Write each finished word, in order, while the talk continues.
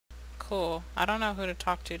cool. I don't know who to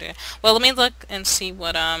talk to today. Well, let me look and see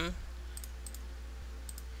what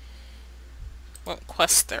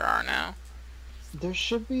quests there are now. There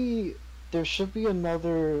should be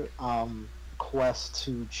another quest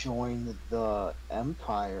to join the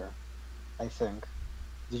Empire, I think.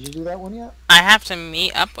 Did you do that one yet? I have to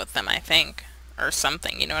meet up with them, I think. Or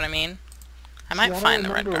something, you know what I mean? I See, might find the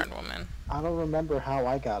Redguard Woman. I don't remember how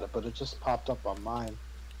I got it, but it just popped up on mine.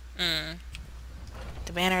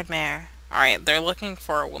 The Bannered Mare. Alright, they're looking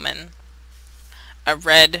for a woman. A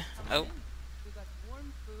red... Oh. We got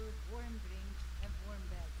warm food, warm drinks, and warm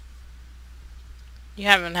beds. You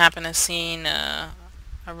haven't happened to seen a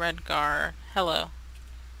Redguard. Hello.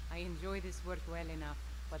 I enjoy this work well enough,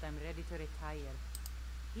 but I'm ready to retire.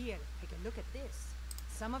 Here, take a look at this.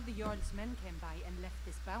 Some of the Jarl's men came by and left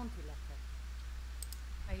this bounty letter.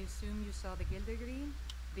 I assume you saw the Gildergreen?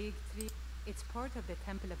 Big tree. It's part of the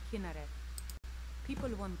Temple of Kinneret.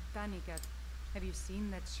 People want Tanigat. Have you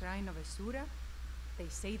seen that shrine of Asura? They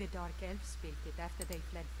say the Dark Elves built it after they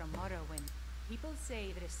fled from Morrowind. People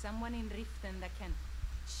say there is someone in Riften that can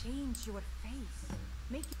change your face.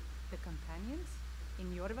 Make it the companions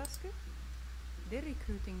in Jorvaskr? They're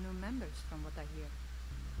recruiting new members from what I hear.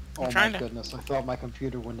 Oh my goodness, I thought my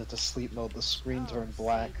computer went into sleep mode, the screen turned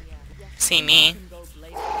black. See me.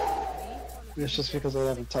 It's just because I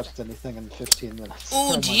haven't touched anything in 15 minutes.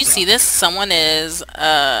 Ooh, do you see this? Someone is,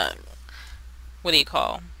 what do you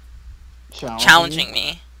call? Challenging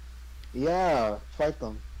me. Yeah, fight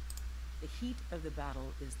them. The heat of the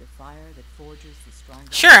battle is the fire that forges the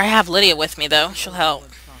strongest. Sure, I have Lydia with me though. She'll help.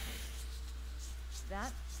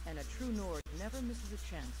 That and a true Nord never misses a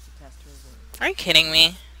chance to test her word. Are you kidding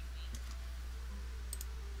me?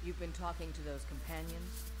 You've been talking to those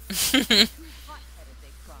companions? Too hot-headed, they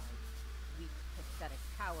cried. Weak, pathetic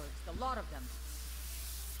cowards, the lot of them.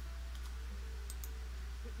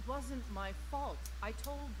 It wasn't my fault. I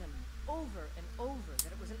told them over and over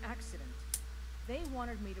that it was an accident. They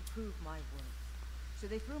wanted me to prove my worth. So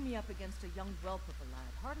they threw me up against a young whelp of a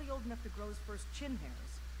lad, hardly old enough to grow his first chin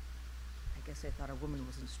hairs. I guess they thought a woman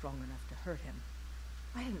wasn't strong enough to hurt him.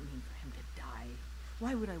 I didn't mean for him to die.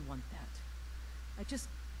 Why would I want that? I just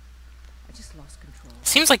lost control.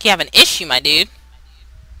 Seems like you have an issue, my dude.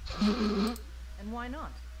 And why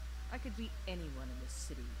not? I could beat anyone in this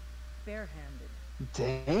city, barehanded.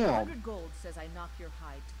 Damn. 100 gold says I knock your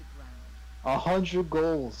hide to the ground. 100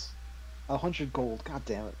 goals. 100 gold. God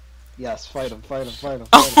damn it. Yes, fight him, fight him, fight him,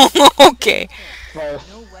 fight him. Okay. Fight him.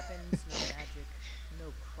 No weapons, no magic,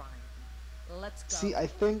 no crime. Let's go. See, I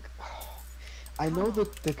think... I know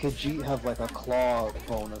that the Khajiit have like a claw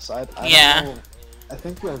bonus. I Yeah. don't know. I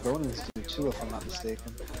think the Argonians do too, if I'm not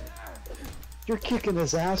mistaken. You're kicking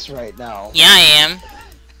his ass right now. Yeah, I am.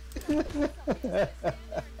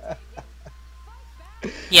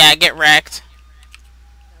 Yeah, get wrecked.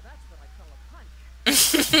 Now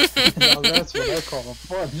that's what I call a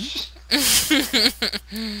punch.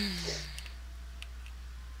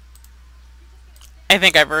 I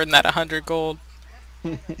think I've earned that 100 gold.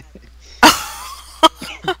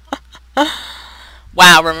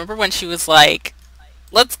 Wow, remember when she was like,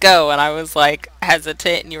 let's go, and I was like,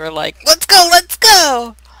 hesitant, and you were like, let's go, let's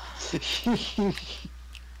go!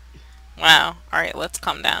 Wow, alright, let's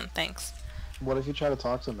calm down, thanks. What if you try to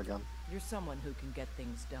talk to him again? You're someone who can get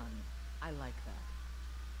things done. I like that.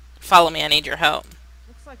 Follow me, I need your help.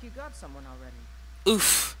 Looks like you got someone already.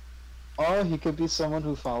 Oof. Or he could be someone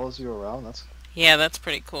who follows you around. That's... Yeah, that's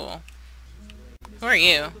pretty cool. Who are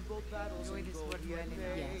you? Enjoy this work well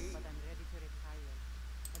enough, Yes. but I'm ready to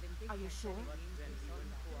retire. Are you sure?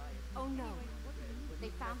 Oh no. They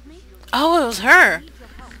found me? Oh, it was her. I need your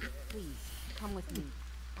help. Please, come with me.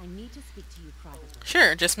 I need to speak to you privately.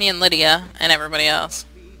 Sure, just me and Lydia, and everybody else.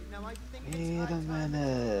 Wait a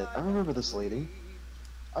minute. I remember this lady.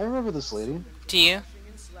 I remember this lady. Do you?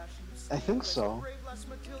 I think so.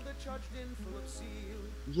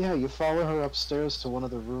 Yeah, you follow her upstairs to one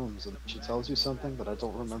of the rooms, and she tells you something, but I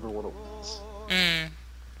don't remember what it was.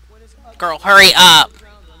 Girl, hurry up!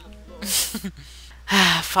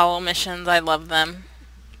 Follow missions, I love them.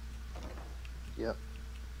 Yep.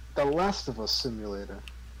 The Last of Us simulator.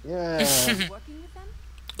 Yeah. Working with them?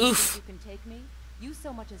 Oof. You can take me? You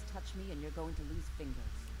so much as touch me and you're going to lose fingers.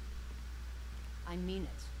 I mean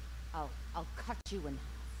it. I'll cut you in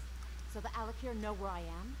half. So the Alakir know where I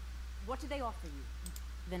am? What do they offer you?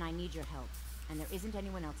 Then I need your help. And there isn't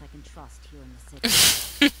anyone else I can trust here in the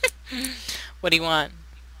city. What do you want?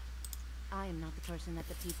 I am not the person that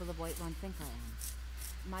the people of Whiterun think I am.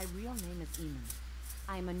 My real name is Eamon.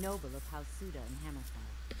 I am a noble of House Suda in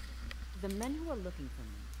Hammerfell. The men who are looking for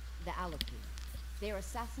me, the Alakir, they are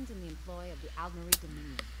assassins in the employ of the Aldmeri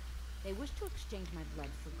Dominion. They wish to exchange my blood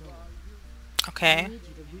for gold. I Okay. need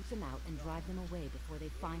you to root them out and drive them away before they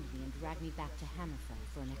find me and drag me back to Hammerfell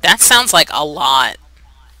for an That sounds like a lot.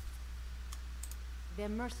 They're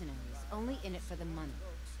mercenaries, only in it for the money.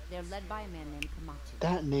 They're led by a man named Kamatu.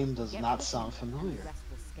 That name does Get not rid of sound him, and familiar. the rest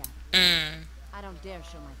will scatter. Mm. I don't dare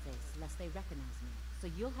show my face, lest they recognize me. So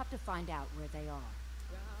you'll have to find out where they are.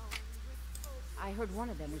 I heard one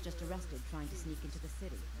of them was just arrested trying to sneak into the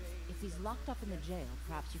city. If he's locked up in the jail,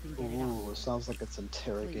 perhaps you can get it out. Ooh, it sounds like it's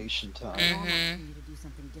interrogation time. I'm all asking you to do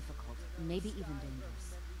something difficult, maybe even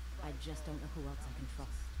dangerous. I just don't know who else I can trust.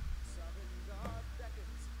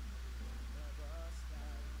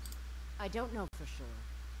 I don't know for sure.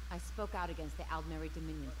 I spoke out against the Aldmeri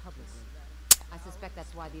Dominion publicly. I suspect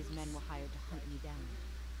that's why these men were hired to hunt me down.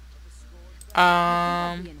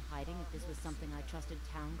 I'd be in hiding if this was something I trusted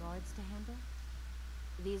town guards to handle.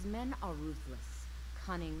 These men are ruthless,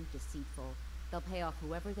 cunning, deceitful. They'll pay off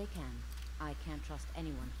whoever they can. I can't trust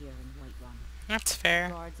anyone here in Whiterun. That's fair.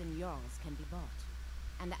 Guards and Jarls can be bought.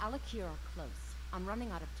 And the Alakir are close. I'm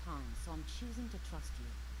running out of time, so I'm choosing to trust you.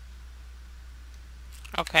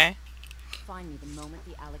 Okay. Find me the moment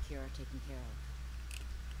the Alakir are taken care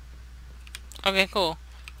of. Okay, cool.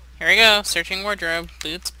 Here we go. Searching wardrobe.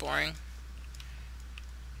 Boots, boring.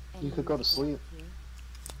 You could go to sleep.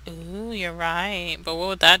 Ooh, you're right. But what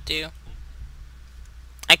would that do?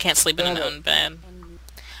 I can't sleep in my own bed.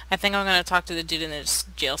 I think I'm gonna talk to the dude in the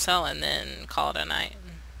jail cell and then call it a night.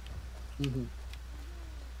 Mm-hmm.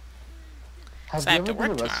 Have So you I have ever to been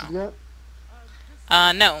work arrested tomorrow.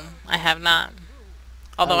 yet? No, I have not.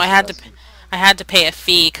 Although was I had to, arrested. I had to pay a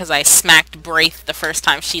fee because I smacked Braith the first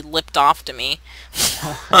time she lipped off to me.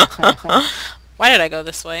 Why did I go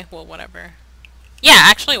this way? Well, whatever. Yeah,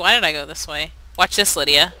 actually, why did I go this way? Watch this,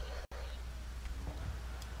 Lydia.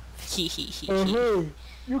 Hee hee hee Oh, hee. hey,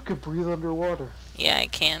 you could breathe underwater. Yeah, I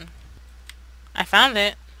can. I found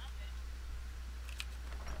it.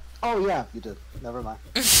 Oh yeah, you did. Never mind.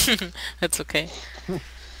 That's okay.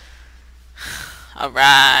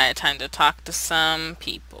 Alright, time to talk to some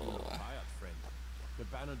people. Tired, friend. The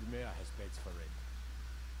Banner de Mayor has beds for rent.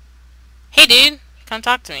 Hey dude, come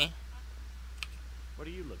talk to me. What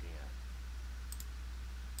are you looking at?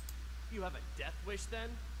 You have a death wish, then?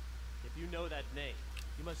 If you know that name,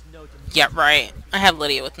 you must know to... Yeah, right. I have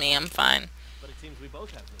Lydia with me, I'm fine. But it seems we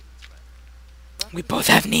both have needs, friend. We both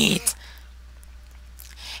have needs.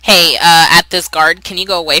 Hey, at this guard, can you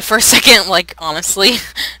go away for a second? Like, honestly?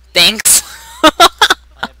 Thanks.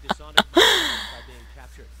 I have dishonored my friends by being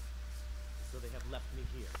captured, so they have left me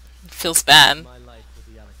here. Feels bad. My life with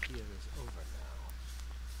the Alakir is over now,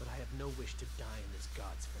 but I have no wish to die in this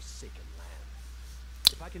God's forsaken land.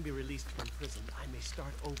 If I can be released from prison, I may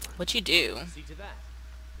start over. What'd you do? See to that,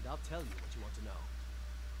 and I'll tell you what you want to know.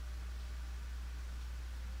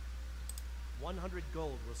 100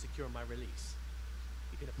 gold will secure my release.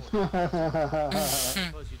 You can afford it. I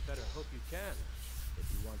suppose you'd better hope you can, if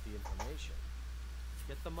you want the information.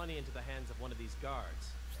 Get the money into the hands of one of these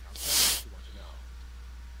guards, and I'll tell you what you want to know.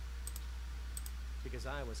 Because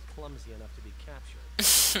I was clumsy enough to be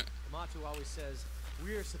captured. Kamatu always says,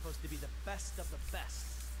 we're supposed to be the best of the best.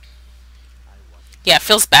 I wasn't. Yeah, it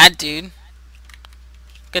feels bad, dude.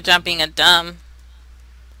 Good job being a dumb.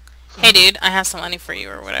 Hey dude, I have some money for you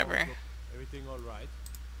or whatever. Everything all right?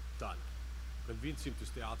 Done. Convince him to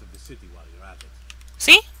stay out of the city while you're at it.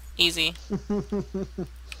 See? Easy.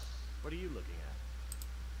 What are you looking at?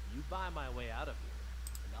 You buy my way out of here,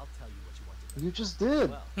 and I'll tell you what you want to know. You just did.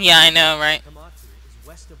 Well, Yeah, I know, right? Kamatu is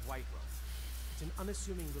west of Whiterun. It's an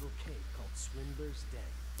unassuming little cave called Swindler's Den.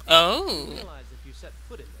 You Oh. realize if you set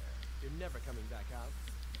foot in there, you're never coming back out.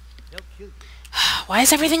 They'll kill you. Why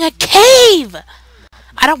is everything a cave?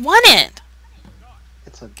 I don't want it.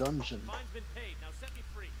 It's a dungeon. Mine's been paid. Now set me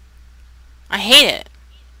free. I hate it.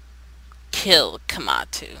 Kill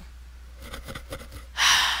Kamatu.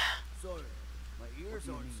 Sorry, my ears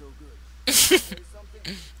aren't so good.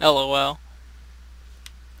 LOL.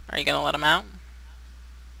 Are you gonna let him out?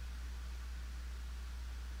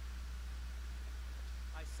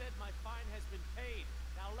 I said my fine has been paid.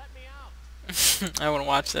 Now let me out. I wanna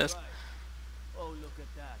watch this. Right. Oh, look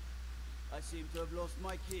at that. I seem to have lost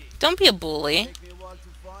my key. Don't be a bully. Take me a while to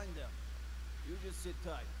find them. You just sit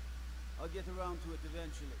tight. I'll get around to it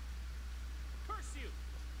eventually. Curse you.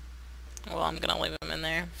 Well, I'm gonna leave him in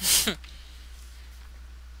there.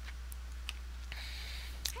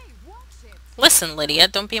 Listen, Lydia,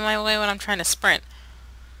 don't be in my way when I'm trying to sprint.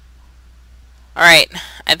 Alright,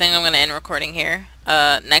 I think I'm gonna end recording here.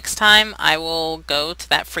 Next time, I will go to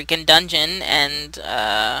that freaking dungeon and,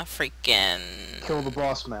 freaking... Kill the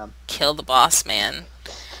boss man. kill the boss man.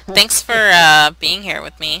 Thanks for, being here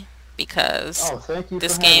with me. because Oh, thank you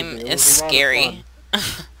this for game having me. It is was a lot of scary.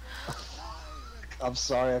 fun. I'm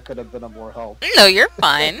sorry I could have been of more help. No, you're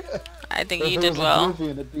fine. I think If you it did was well.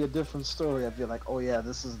 Oblivion, it'd be a different story. I'd be like, oh yeah,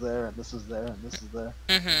 this is there, and this is there, and this is there.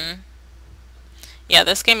 Mm-hmm. Yeah,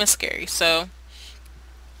 this game is scary, so...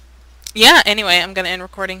 Yeah, anyway, I'm gonna end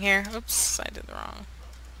recording here. Oops, I did the wrong.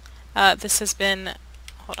 This has been...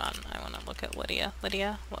 Hold on, I want to look at Lydia.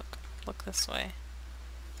 Lydia, look this way.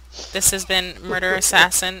 This has been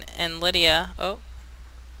MurderAssassin and Lydia. Oh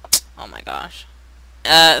my gosh.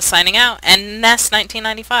 Signing out. And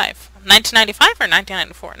NES1995. 1995 or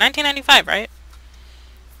 1994? 1995, right?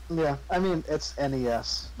 Yeah, I mean, it's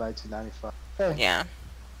NES 1995. Hey. Yeah.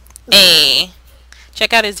 Hey.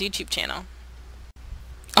 Check out his YouTube channel.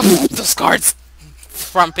 Oh, those guards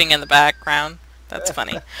thrumping in the background. That's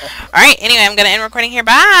funny. Alright, anyway, I'm going to end recording here.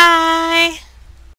 Bye!